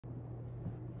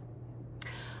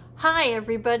Hi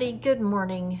everybody, good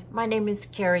morning. My name is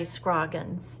Carrie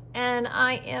Scroggins and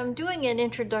I am doing an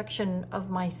introduction of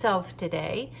myself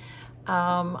today.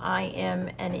 I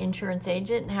am an insurance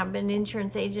agent and have been an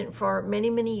insurance agent for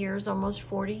many years, almost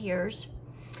 40 years.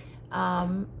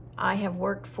 I have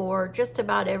worked for just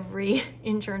about every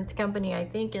insurance company, I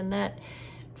think, in that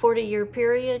 40-year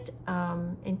period.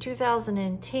 In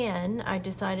 2010, I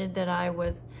decided that I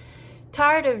was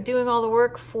tired of doing all the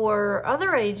work for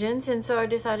other agents, and so I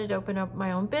decided to open up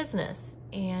my own business.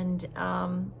 And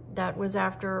that was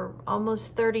after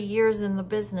almost 30 years in the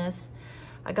business.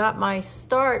 I got my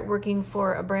start working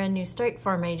for a brand new State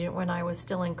Farm agent when I was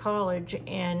still in college,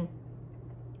 and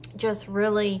just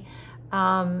really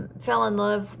fell in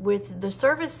love with the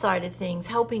service side of things,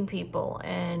 helping people.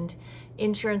 And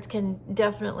insurance can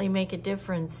definitely make a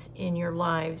difference in your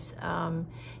lives, and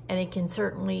it can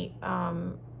certainly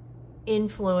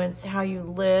influence how you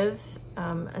live,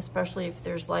 especially if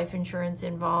there's life insurance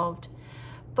involved.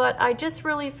 But I just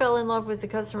really fell in love with the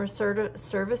customer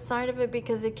service side of it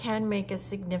because it can make a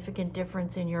significant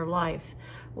difference in your life.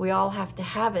 We all have to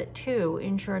have it too.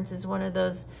 Insurance is one of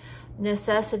those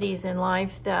necessities in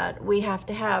life that we have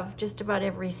to have. Just about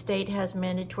every state has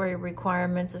mandatory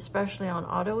requirements, especially on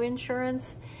auto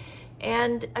insurance.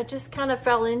 And I just kind of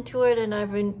fell into it, and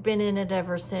I've been in it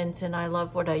ever since, and I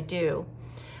love what I do.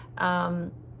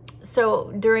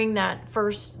 So during that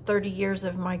first 30 years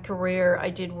of my career, I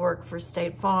did work for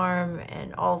State Farm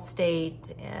and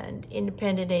Allstate and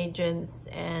independent agents.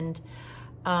 And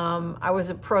I was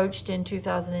approached in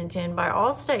 2010 by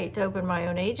Allstate to open my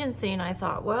own agency. And I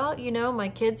thought, well, you know, my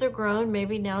kids are grown.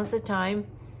 Maybe now's the time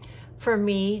for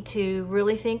me to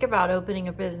really think about opening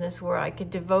a business where I could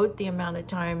devote the amount of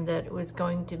time that was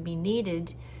going to be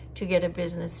needed to get a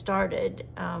business started.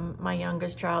 My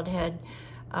youngest child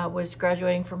was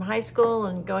graduating from high school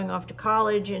and going off to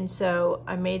college, and so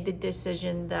I made the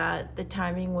decision that the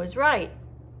timing was right.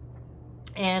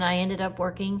 And I ended up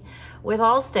working with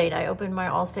Allstate. I opened my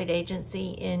Allstate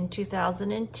agency in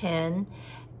 2010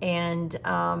 and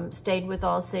stayed with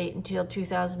Allstate until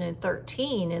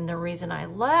 2013. And the reason I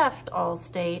left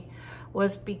Allstate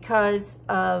was because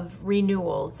of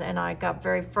renewals, and I got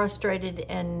very frustrated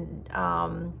and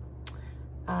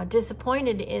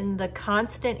disappointed in the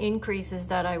constant increases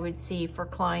that I would see for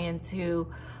clients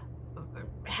who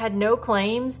had no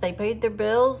claims. They paid their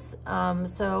bills.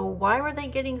 So why were they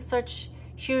getting such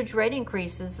huge rate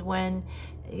increases when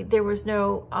there was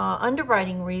no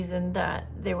underwriting reason that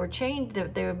they were changed,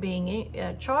 that they were being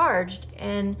charged?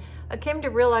 And I came to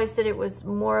realize that it was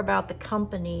more about the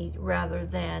company rather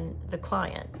than the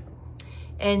client.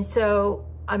 And so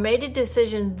I made a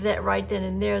decision that right then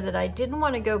and there that I didn't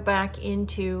want to go back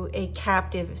into a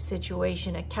captive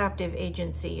situation, a captive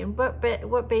agency. And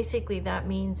what basically that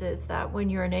means is that when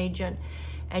you're an agent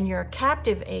and you're a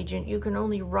captive agent, you can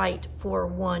only write for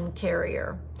one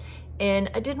carrier. And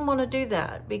I didn't want to do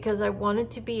that because I wanted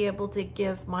to be able to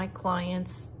give my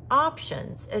clients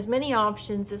options, as many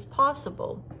options as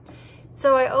possible.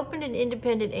 So I opened an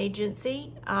independent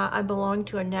agency. I belong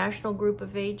to a national group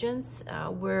of agents.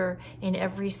 We're in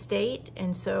every state.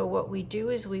 And so what we do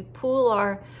is we pool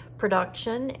our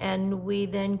production, and we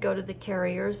then go to the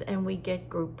carriers and we get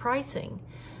group pricing.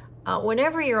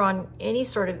 Whenever you're on any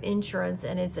sort of insurance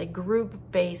and it's a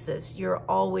group basis, you're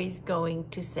always going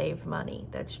to save money.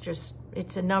 That's just,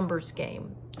 it's a numbers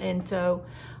game. And so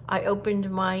I opened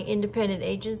my independent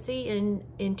agency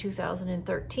in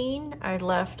 2013. I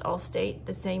left Allstate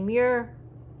the same year,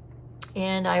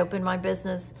 and I opened my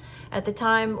business. At the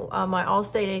time, my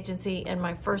Allstate agency and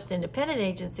my first independent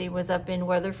agency was up in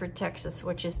Weatherford, Texas,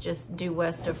 which is just due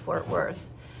west of Fort Worth.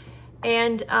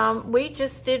 And we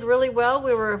just did really well.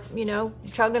 We were, you know,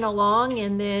 chugging along,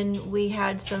 and then we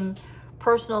had some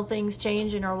personal things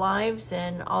change in our lives,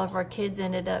 and all of our kids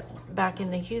ended up back in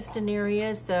the Houston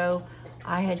area. So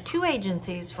I had two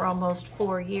agencies for almost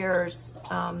 4 years,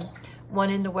 one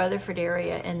in the Weatherford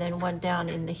area and then one down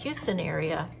in the Houston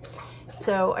area.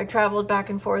 So I traveled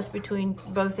back and forth between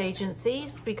both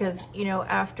agencies because, you know,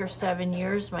 after 7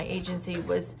 years, my agency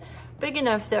was big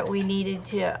enough that we needed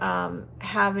to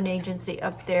have an agency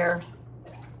up there.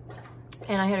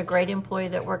 And I had a great employee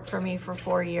that worked for me for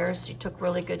 4 years. She took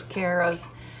really good care of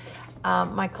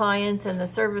my clients and the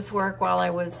service work while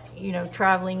I was, you know,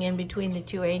 traveling in between the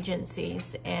two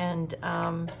agencies. And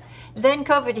then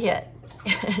COVID hit.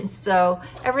 And so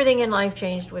everything in life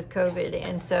changed with COVID.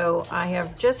 And so I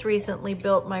have just recently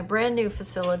built my brand new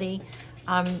facility.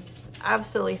 I'm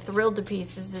absolutely thrilled to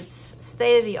pieces. It's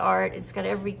state of the art. It's got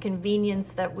every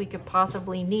convenience that we could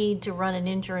possibly need to run an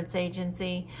insurance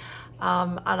agency.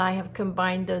 And I have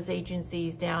combined those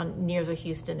agencies down near the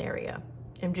Houston area.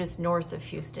 am just north of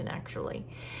Houston, actually.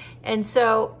 And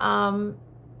so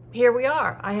here we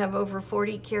are. I have over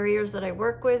 40 carriers that I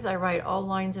work with. I write all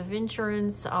lines of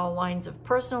insurance, all lines of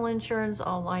personal insurance,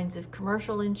 all lines of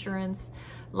commercial insurance,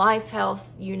 life, health,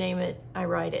 you name it, I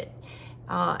write it.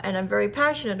 And I'm very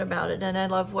passionate about it, and I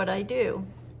love what I do.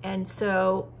 And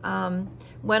so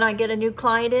when I get a new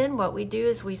client in, what we do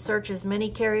is we search as many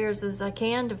carriers as I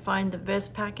can to find the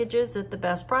best packages at the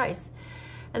best price.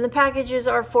 And the packages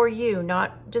are for you,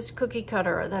 not just cookie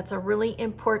cutter. That's a really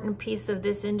important piece of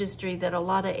this industry that a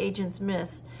lot of agents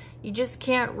miss. You just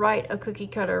can't write a cookie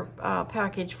cutter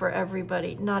package for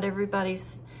everybody. Not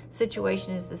everybody's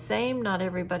situation is the same. Not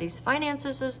everybody's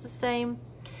finances is the same.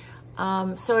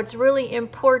 So it's really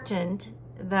important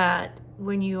that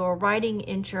when you are writing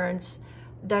insurance,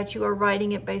 that you are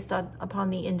writing it based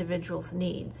upon the individual's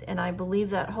needs. And I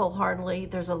believe that wholeheartedly.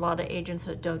 There's a lot of agents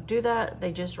that don't do that.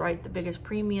 They just write the biggest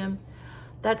premium.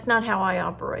 That's not how I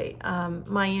operate.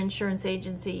 My insurance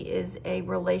agency is a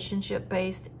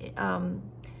relationship-based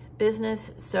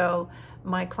business, so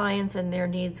my clients and their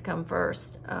needs come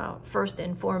first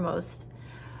and foremost.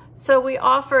 So we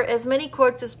offer as many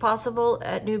quotes as possible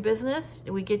at new business.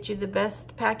 We get you the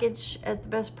best package at the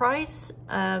best price.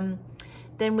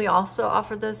 Then we also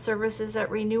offer those services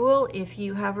at renewal. If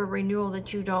you have a renewal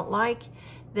that you don't like,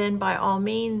 then by all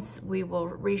means, we will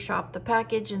reshop the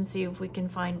package and see if we can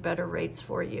find better rates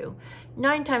for you.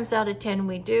 9 times out of 10,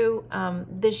 we do.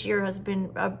 This year has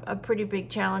been a pretty big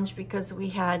challenge because we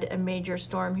had a major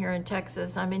storm here in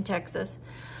Texas. I'm in Texas.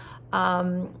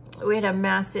 We had a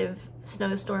massive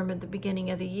snowstorm at the beginning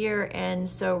of the year, and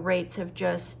so rates have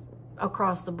just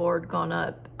across the board gone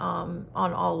up on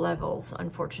all levels,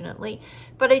 unfortunately.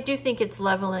 But I do think it's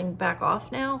leveling back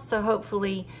off now. So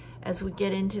hopefully, as we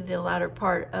get into the latter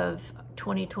part of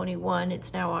 2021,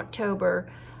 it's now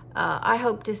October, I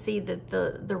hope to see that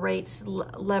the rates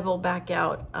level back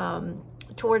out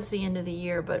towards the end of the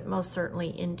year, but most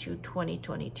certainly into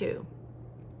 2022.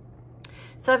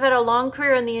 So I've had a long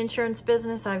career in the insurance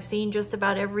business. I've seen just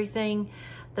about everything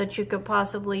that you could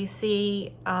possibly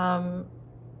see.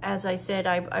 As I said,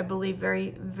 I believe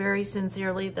very, very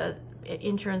sincerely that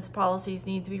insurance policies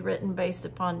need to be written based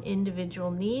upon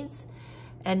individual needs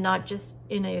and not just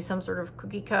in some sort of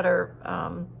cookie cutter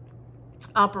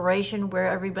operation where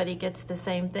everybody gets the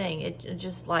same thing. It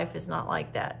just, life is not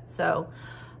like that. So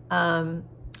a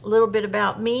little bit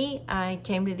about me. I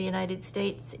came to the United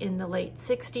States in the late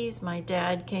 60s. My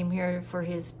dad came here for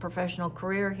his professional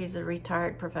career. He's a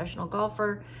retired professional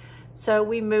golfer. So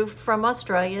we moved from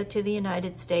Australia to the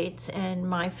United States, and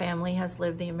my family has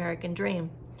lived the American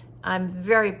dream. I'm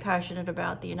very passionate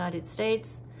about the United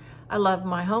States. I love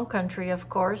my home country, of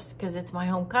course, because it's my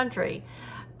home country,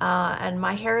 and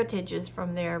my heritage is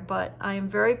from there. But I am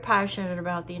very passionate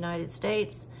about the United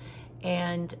States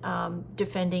and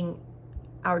defending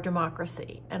our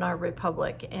democracy and our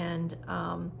republic. And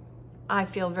I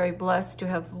feel very blessed to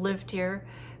have lived here,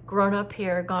 grown up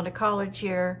here, gone to college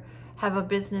here, have a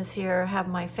business here, have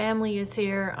my family is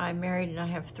here. I'm married and I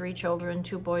have 3 children,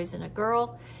 2 boys and a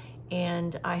girl,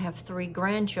 and I have 3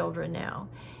 grandchildren now.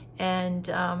 And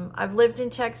I've lived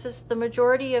in Texas the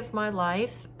majority of my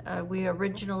life. We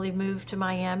originally moved to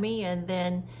Miami, and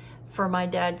then for my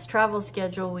dad's travel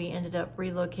schedule, we ended up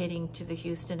relocating to the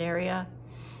Houston area.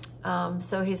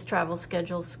 So his travel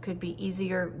schedules could be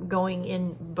easier going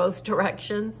in both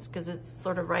directions because it's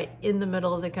sort of right in the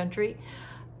middle of the country.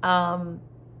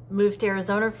 Moved to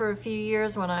Arizona for a few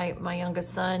years when my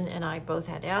youngest son and I both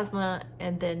had asthma,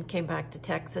 and then came back to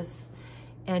Texas,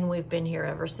 and we've been here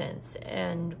ever since.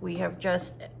 And we have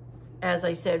just, as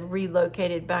I said,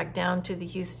 relocated back down to the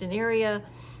Houston area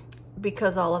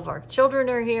because all of our children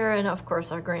are here, and of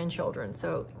course our grandchildren,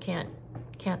 so can't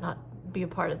not be a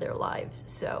part of their lives.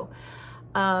 So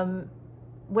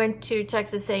went to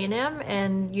Texas A&M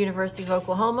and University of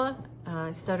Oklahoma.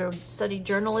 Studied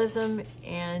journalism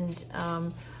and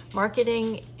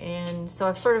marketing, and so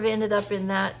I've sort of ended up in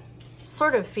that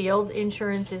sort of field.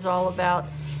 Insurance is all about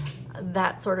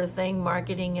that sort of thing,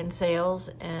 marketing and sales,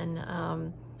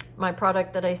 and my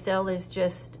product that I sell is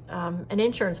just an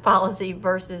insurance policy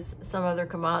versus some other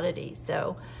commodity.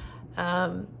 So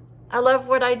I love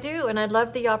what I do, and I'd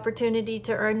love the opportunity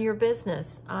to earn your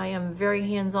business. I am very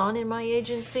hands-on in my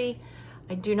agency.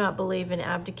 I do not believe in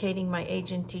abdicating my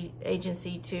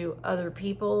agency to other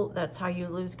people. That's how you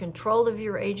lose control of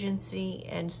your agency.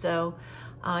 And so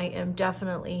I am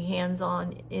definitely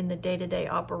hands-on in the day-to-day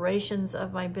operations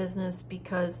of my business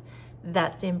because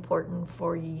that's important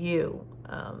for you.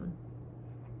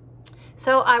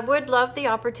 So I would love the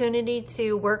opportunity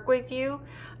to work with you.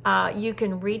 You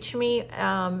can reach me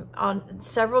on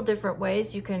several different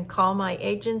ways. You can call my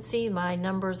agency. My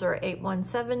numbers are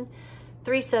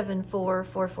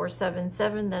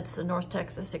 817-374-4477. That's the North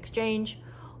Texas Exchange.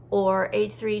 Or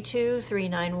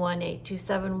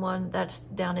 832-391-8271. That's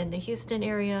down in the Houston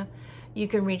area. You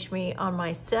can reach me on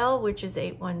my cell, which is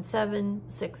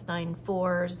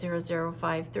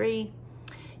 817-694-0053.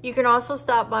 You can also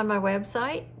stop by my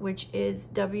website, which is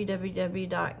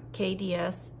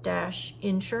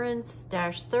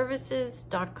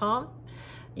www.kds-insurance-services.com.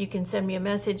 You can send me a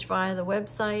message via the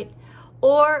website,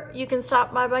 or you can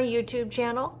stop by my YouTube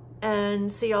channel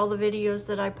and see all the videos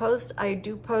that I post. I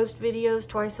do post videos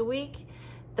twice a week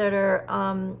that are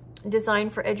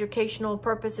designed for educational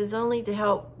purposes only, to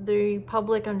help the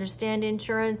public understand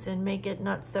insurance and make it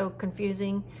not so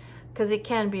confusing, because it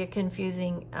can be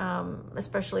confusing,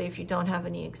 especially if you don't have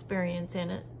any experience in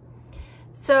it.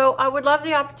 So I would love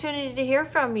the opportunity to hear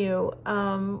from you.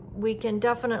 We can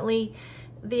definitely,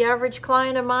 the average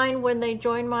client of mine, when they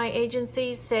join my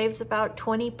agency, saves about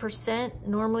 20%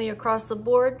 normally across the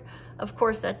board. Of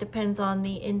course, that depends on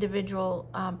the individual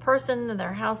person and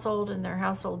their household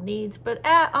needs. But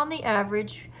on the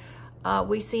average,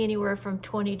 we see anywhere from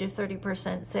 20 to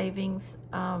 30% savings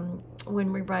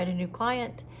when we write a new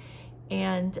client.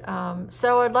 And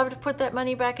so I'd love to put that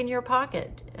money back in your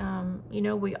pocket. You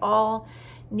know, we all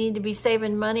need to be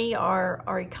saving money.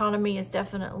 Our economy is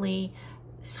definitely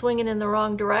swinging in the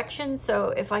wrong direction. So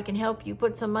if I can help you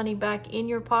put some money back in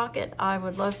your pocket, I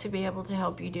would love to be able to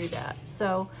help you do that.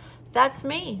 So that's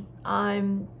me.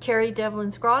 I'm Carrie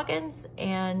Devlin Scroggins,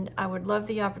 and I would love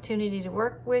the opportunity to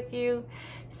work with you.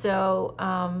 So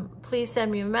please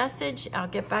send me a message. I'll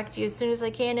get back to you as soon as I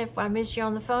can if I miss you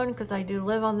on the phone, because I do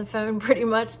live on the phone pretty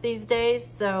much these days.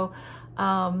 So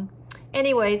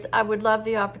anyways, I would love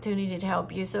the opportunity to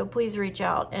help you. So please reach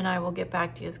out, and I will get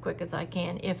back to you as quick as I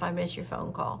can if I miss your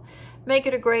phone call. Make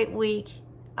it a great week.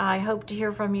 I hope to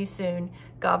hear from you soon.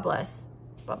 God bless.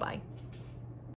 Bye-bye.